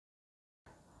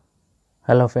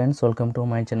Hello friends, welcome to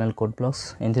my channel Code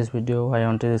Blocks. In this video I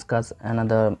want to discuss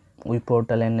another Wipro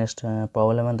talent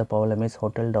problem, and the problem is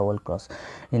hotel double cross.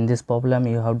 In this problem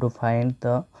you have to find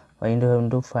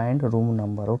room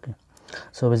number. Okay,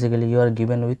 so basically you are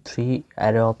given with three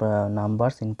array of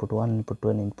numbers, input 1, input 2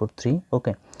 and input 3.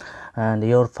 Okay, and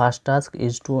your first task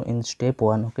is to, in step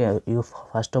 1, okay, you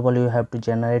first of all you have to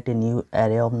generate a new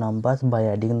array of numbers by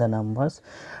adding the numbers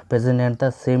present at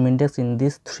the same index in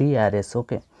these three arrays.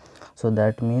 Okay, so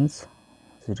that means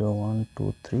 0 1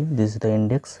 2 3, this is the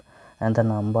index and the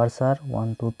numbers are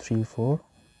 1 2 3 4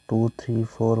 2 3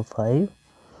 4 5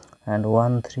 and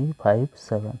 1 3 5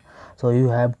 7. So you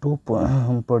have to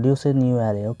produce a new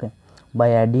array, okay,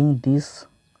 by adding these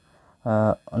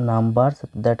numbers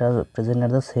that are present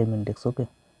at the same index. Okay,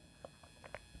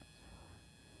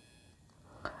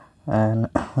 and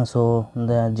so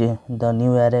the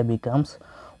new array becomes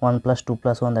 1 plus 2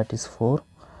 plus 1, that is 4,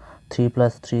 3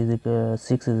 plus 3 is equal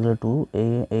 6 is equal to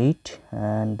 8,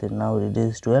 and then now it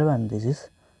is 12 and this is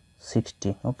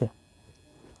 16. Okay,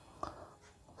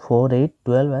 4 8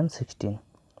 12 and 16.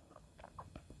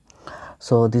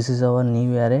 So this is our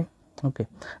new array. Okay,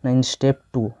 now in step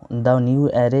 2, the new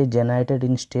array generated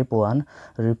in step 1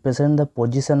 represent the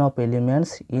position of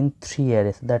elements in three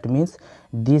arrays. That means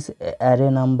these array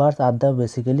numbers are the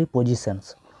basically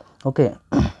positions. Okay,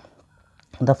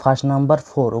 the first number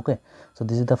 4. Okay, so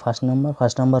this is the first number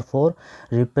 4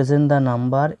 represent the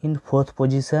number in fourth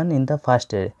position in the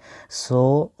first array.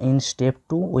 So in step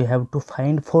 2 we have to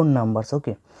find four numbers,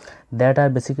 okay, that are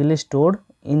basically stored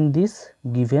in this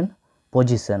given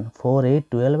position 4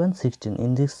 8 12 and 16.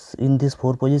 In this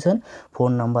four position, four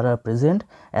number are present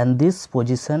and this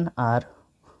position are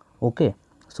okay.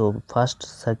 So first,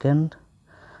 second,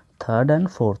 third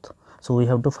and fourth. So we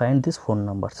have to find these four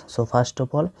numbers. So first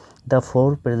of all, the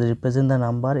 4 represent the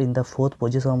number in the fourth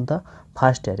position of the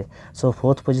first array. So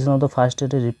fourth position of the first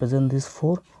array represent this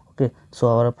 4. Okay, so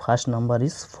our first number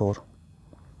is 4.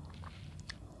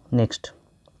 Next,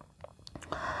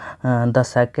 the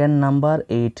second number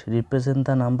 8 represent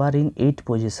the number in 8th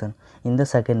position in the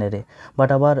second array,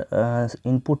 but our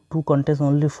input 2 contains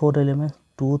only 4 elements,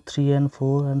 2 3 and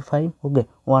 4 and 5. Okay,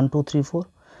 1 2 3 4,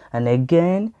 and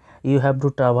again you have to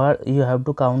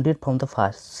count it from the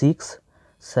first 6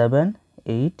 7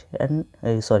 8 and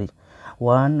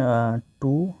 1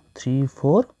 2 3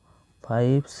 4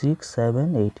 5 6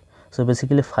 7 8. So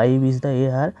basically 5 is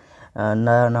the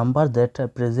number that are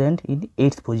present in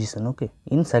 8th position, okay,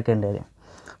 in second array.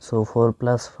 So 4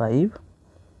 plus 5,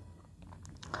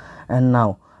 and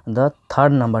now the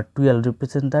third number 12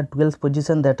 represent the 12th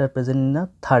position that are present in the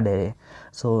third array.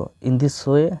 So in this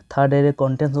way third array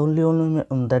contains only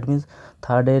that means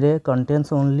third array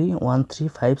contains only 1 3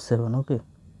 5 7. Okay,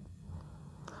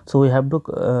 so we have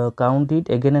to count it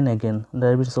again and again.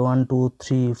 That means 1 2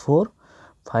 3 4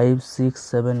 5 6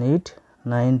 7 8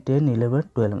 9 10 11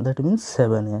 12, that means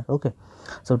 7 here. Okay,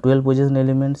 so 12 position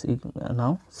elements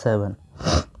now 7,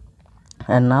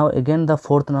 and now again the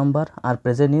fourth number are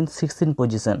present in 16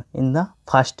 position in the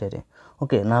first array.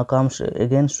 Okay, now comes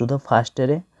again to the first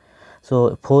array.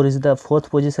 So 4 is the fourth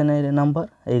position array number.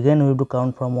 Again we have to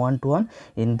count from 1 to 1.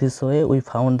 In this way we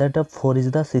found that 4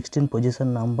 is the 16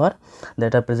 position number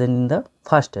that are present in the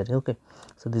first array. Okay,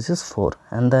 so this is 4,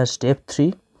 and the step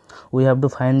 3 we have to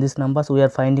find these numbers. We are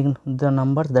finding the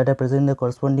numbers that are present in the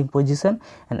corresponding position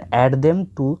and add them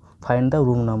to find the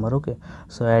room number. Okay,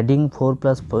 so adding 4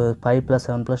 plus 5 plus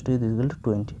 7 plus 2 is equal to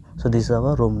 20. So this is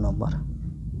our room number.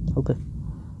 Okay,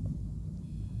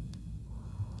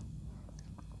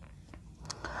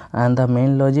 and the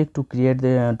main logic to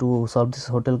to solve this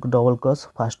hotel double cross,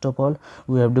 first of all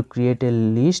we have to create a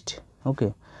list.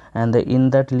 Okay, and in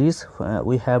that list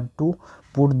we have to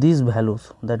put these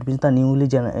values, that means the newly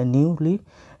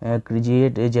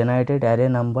generated array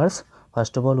numbers.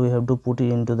 First of all we have to put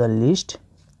it into the list.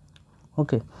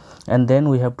 Okay, and then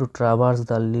we have to traverse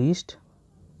the list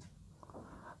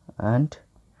and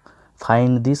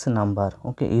find this number.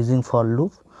 Okay, using for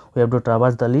loop we have to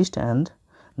traverse the list and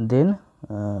then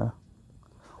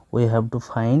we have to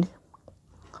find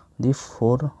the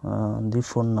four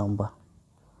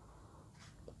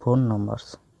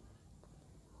numbers.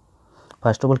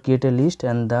 First of all create a list,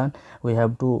 and then we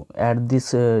have to add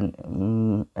these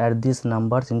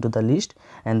numbers into the list,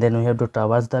 and then we have to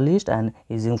traverse the list and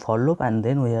using for loop, and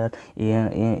then we are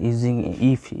using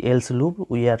if else loop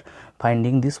we are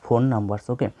finding these four numbers.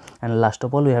 Okay, and last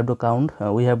of all we have to count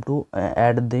we have to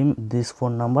add these four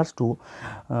numbers to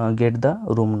get the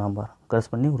room number,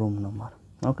 corresponding room number.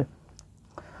 Okay,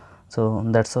 so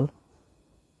that's all.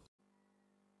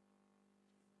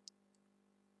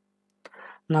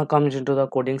 Now comes into the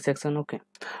coding section. Okay,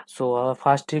 so our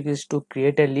first trick is to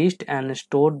create a list and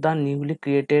store the newly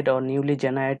created or newly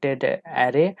generated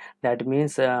array. That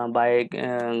means by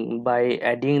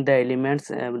adding the elements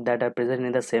that are present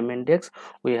in the same index,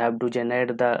 we have to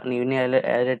generate the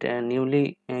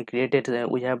newly created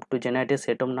we have to generate a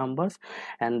set of numbers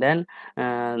and then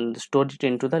store it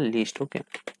into the list. Okay,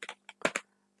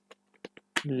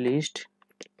 list.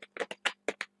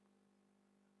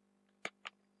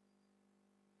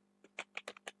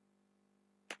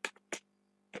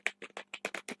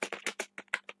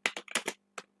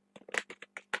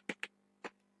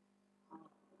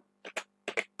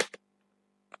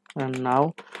 And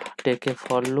now take a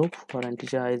for loop for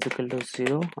integer I is equal to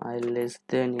 0, I less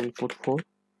than input 4.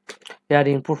 Here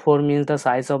input 4 means the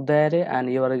size of the array, and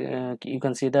you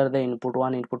consider the input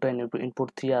 1, input 2 and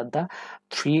input 3 are the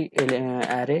three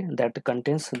array that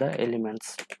contains the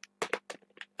elements.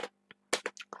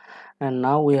 And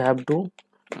now we have to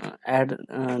add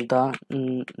the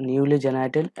newly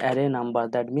generated array number.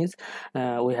 That means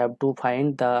we have to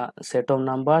find the set of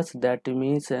numbers, that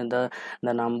means the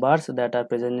numbers that are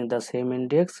present in the same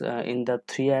index in the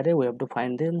three array, we have to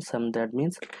find them some. That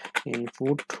means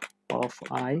input of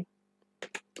I,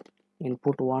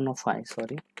 input 1 of I,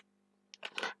 sorry.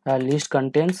 A list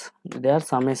contains their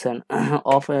summation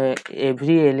of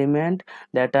every element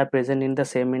that are present in the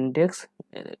same index,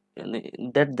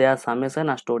 that their summation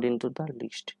are stored into the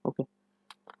list. Okay,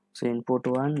 so input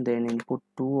 1, then input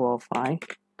 2 of I,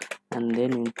 and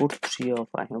then input 3 of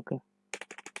I. Okay,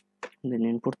 then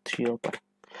input 3 of I,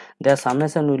 their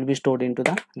summation will be stored into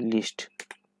the list.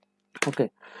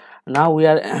 Okay, now we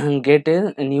are create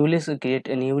a newly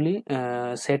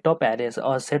set of arrays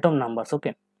or set of numbers.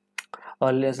 Okay,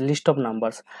 or list of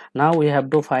numbers. Now we have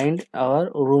to find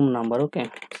our room number. Okay,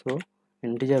 so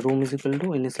integer room is equal to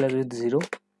initialize with 0.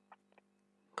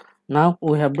 Now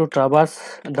we have to traverse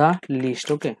the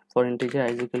list. Okay, for integer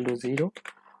I is equal to 0,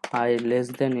 I less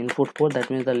than input 4, that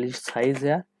means the list size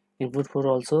here, input 4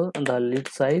 also the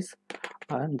list size,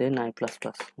 and then I plus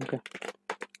plus. Okay,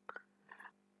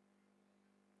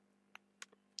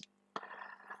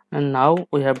 and now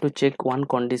we have to check one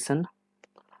condition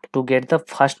to get the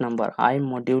first number, I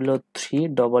modulo 3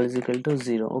 double is equal to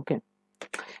 0. Okay,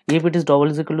 if it is double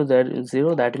is equal to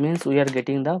 0, that means we are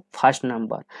getting the first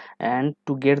number, and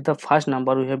to get the first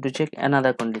number we have to check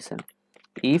another condition.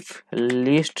 If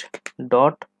list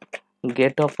dot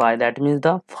get of I, that means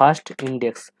the first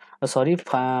index,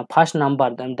 first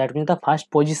number, then that means the first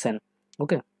position.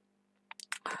 Okay,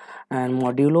 and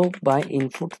modulo by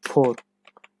input 4.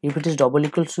 If it is double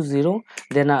equals to 0,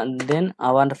 then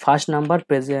our first number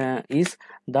is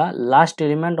the last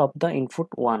element of the input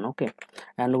 1. Okay,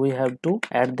 and we have to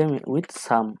add them with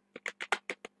sum.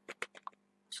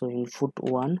 So input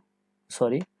 1,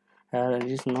 sorry, it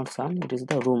is not sum, it is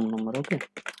the room number. Okay,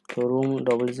 so room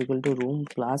double is equal to room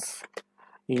plus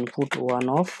input 1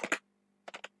 of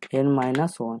n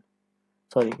minus 1.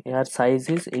 Sorry, here size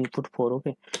is input 4.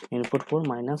 Okay, input 4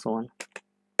 minus 1.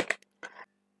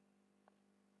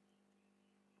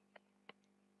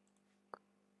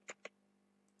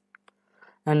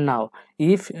 And now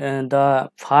if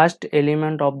the first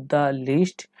element of the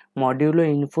list modulo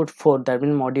input 4, that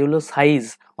means modulo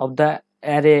size of the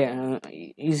array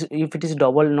is, if it is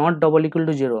not double equal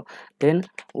to 0, then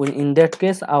in that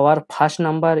case our first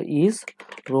number is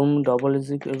room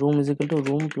is equal to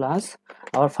room plus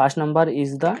our first number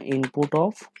is the input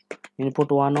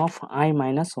 1 of I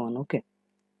minus 1. Okay,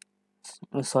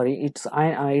 sorry, it's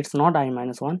not I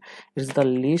minus 1, it's the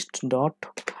list dot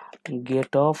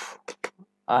get of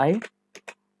I.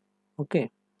 Okay,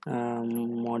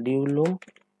 modulo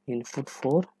input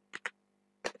 4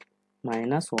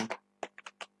 minus 1.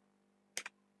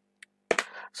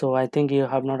 So I think you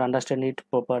have not understood it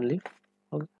properly.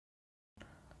 Okay.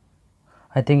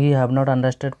 I think you have not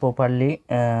understood properly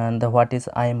the what is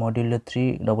I modulo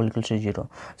 3 double equals to 0.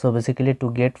 So basically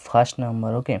to get first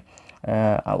number, okay,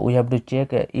 we have to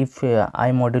check if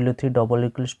I modulo 3 double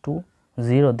equals to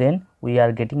 0, then we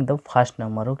are getting the first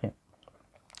number. Okay,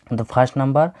 the first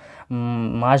number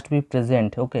must be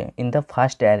present, okay, in the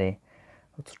first array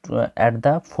at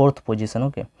the fourth position.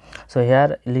 Okay, so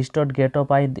here list dot get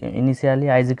of I, initially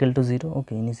I is equal to 0.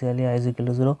 Okay, initially I is equal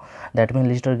to 0, that means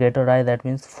list dot get of I, that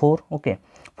means 4. Okay,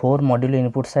 4 modulo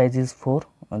input size is 4,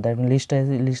 that means list size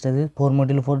is 4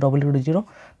 modulo 4 double equal to 0,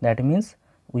 that means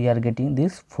we are getting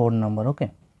this 4 number.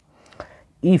 Okay,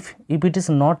 if it is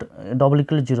not double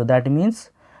equal to 0, that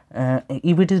means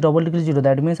if it is double equal to 0,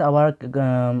 that means our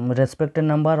respected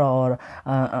number or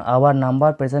our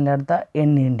number present at the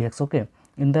n index, okay,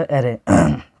 in the array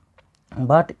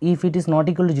But if it is not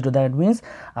equal to 0, that means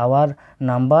our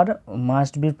number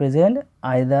must be present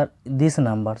either these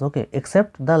numbers, okay,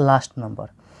 except the last number.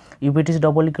 If it is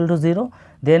double equal to 0,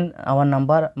 then our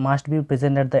number must be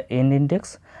present at the end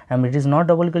index, and it is not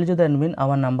double equal to 0, that means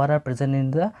our number are present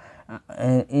in the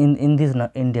in these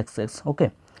indexes,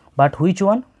 okay. But which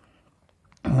one?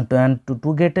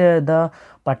 To get the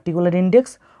particular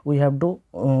index, we have to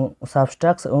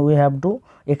subtract, we have to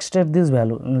extract this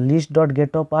value, list dot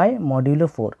get of I modulo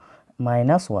 4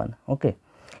 minus 1, okay.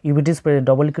 If it is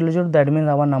double equal to 0, that means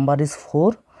our number is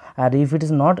 4, and if it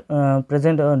is not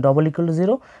present double equal to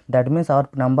 0, that means our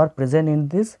number present in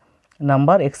this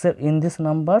number except in these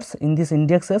numbers, in these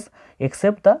indexes,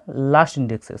 except the last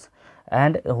indexes.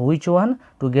 And which one?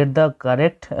 To get the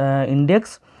correct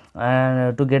index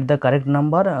and to get the correct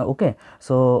number, okay,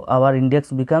 so our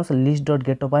index becomes list dot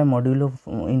get of I modulo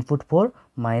input 4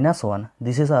 minus 1.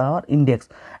 This is our index,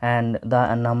 and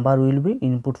the number will be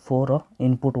input 4 or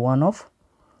input 1 of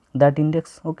that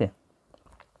index, okay.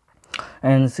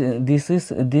 And this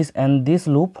is this, and this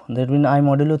loop, that means I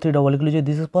modulo 3 double equal to 0,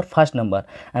 this is for first number,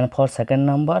 and for second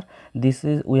number this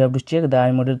is, we have to check the I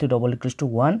modulo 3 double equals to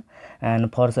 1,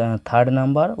 and for third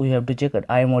number we have to check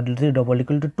I modulo 3 double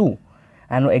equal to 2,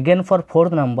 and again for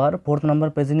fourth number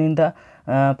present in the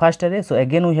first array, so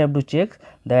again we have to check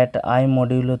that I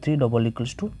modulo 3 double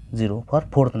equals to 0 for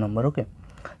fourth number, okay.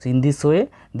 So in this way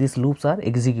these loops are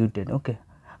executed, okay.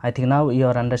 I think now you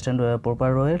are understand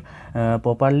properly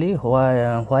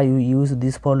why you use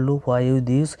this for loop, why you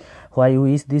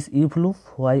use this if loop,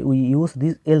 why we use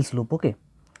this else loop, okay.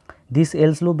 This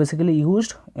else loop basically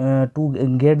used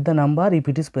to get the number if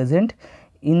it is present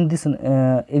in this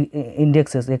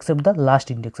indexes except the last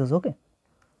indexes, okay.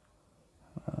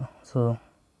 So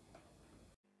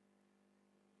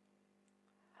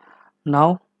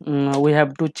now we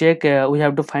have to check, we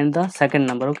have to find the second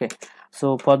number, okay.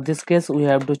 So for this case we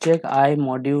have to check I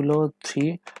modulo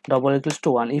 3 double equals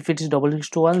to 1. If it is double equals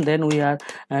to 1, then we are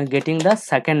getting the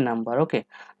second number, okay.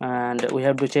 And we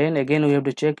have to check again, we have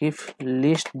to check if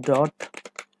list dot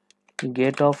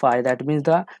get of I, that means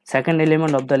the second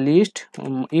element of the list,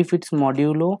 if it's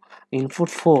modulo input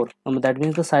 4, that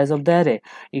means the size of the array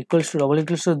equals to double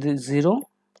equals to 0,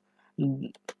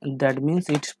 that means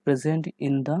it's present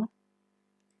in the,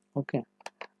 okay.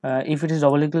 If it is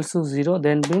double equals to 0,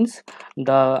 then means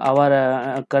the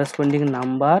our corresponding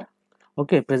number,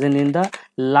 okay, present in the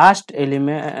last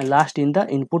element, last in the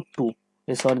input 2,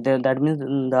 sorry, that means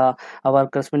the our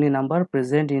corresponding number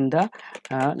present in the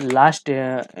last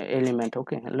element,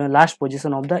 okay, last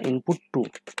position of the input 2,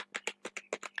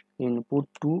 input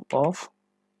 2 of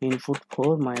input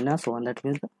 4 minus 1, that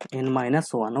means n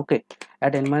minus 1, okay,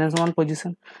 at n minus 1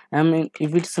 position. I mean,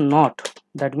 if it's not,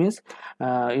 that means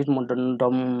it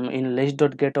in list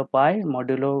dot get of I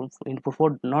modulo input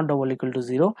 4 not double equal to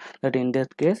 0, that in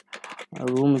that case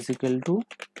room is equal to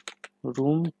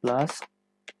room plus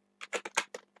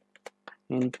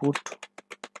input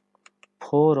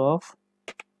 4 of,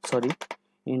 sorry,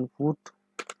 input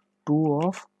 2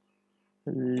 of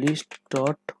list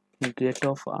dot get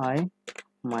of I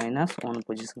minus 1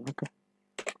 position, okay.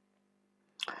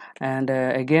 And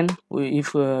again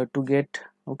if to get,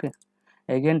 okay,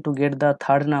 again to get the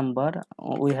third number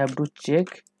we have to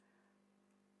check,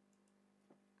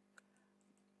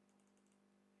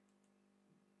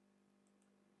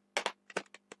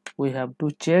 we have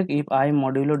to check if I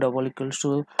modulo double equals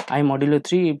to I modulo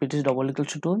 3, if it is double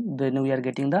equals to 2, then we are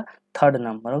getting the third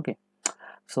number, okay.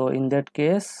 So in that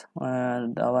case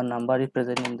our number is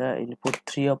present in the input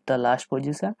 3 of the last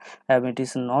position, and it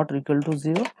is not equal to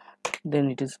 0,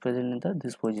 then it is present in the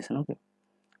this position, okay.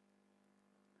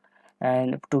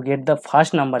 And to get the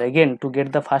first number, again to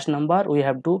get the first number we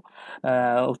have to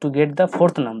get the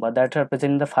fourth number that are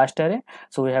present in the first array,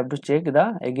 so we have to check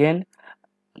the again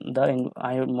the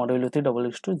I modulo 3 double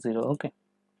equals to 0, okay.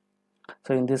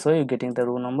 So in this way you getting the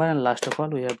row number, and last of all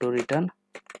we have to return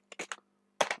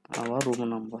our room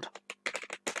number,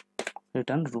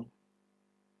 return room.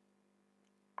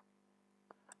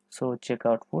 So check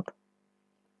output.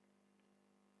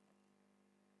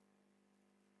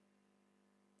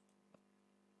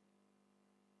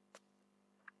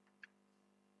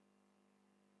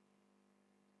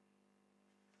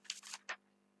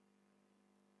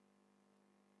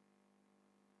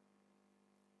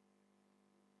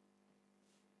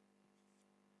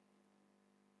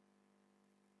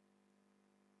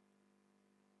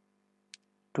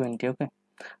 $20, okay.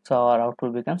 So our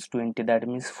output becomes 20, that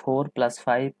means 4 plus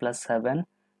 5 plus 7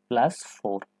 plus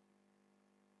 4.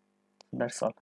 That's all.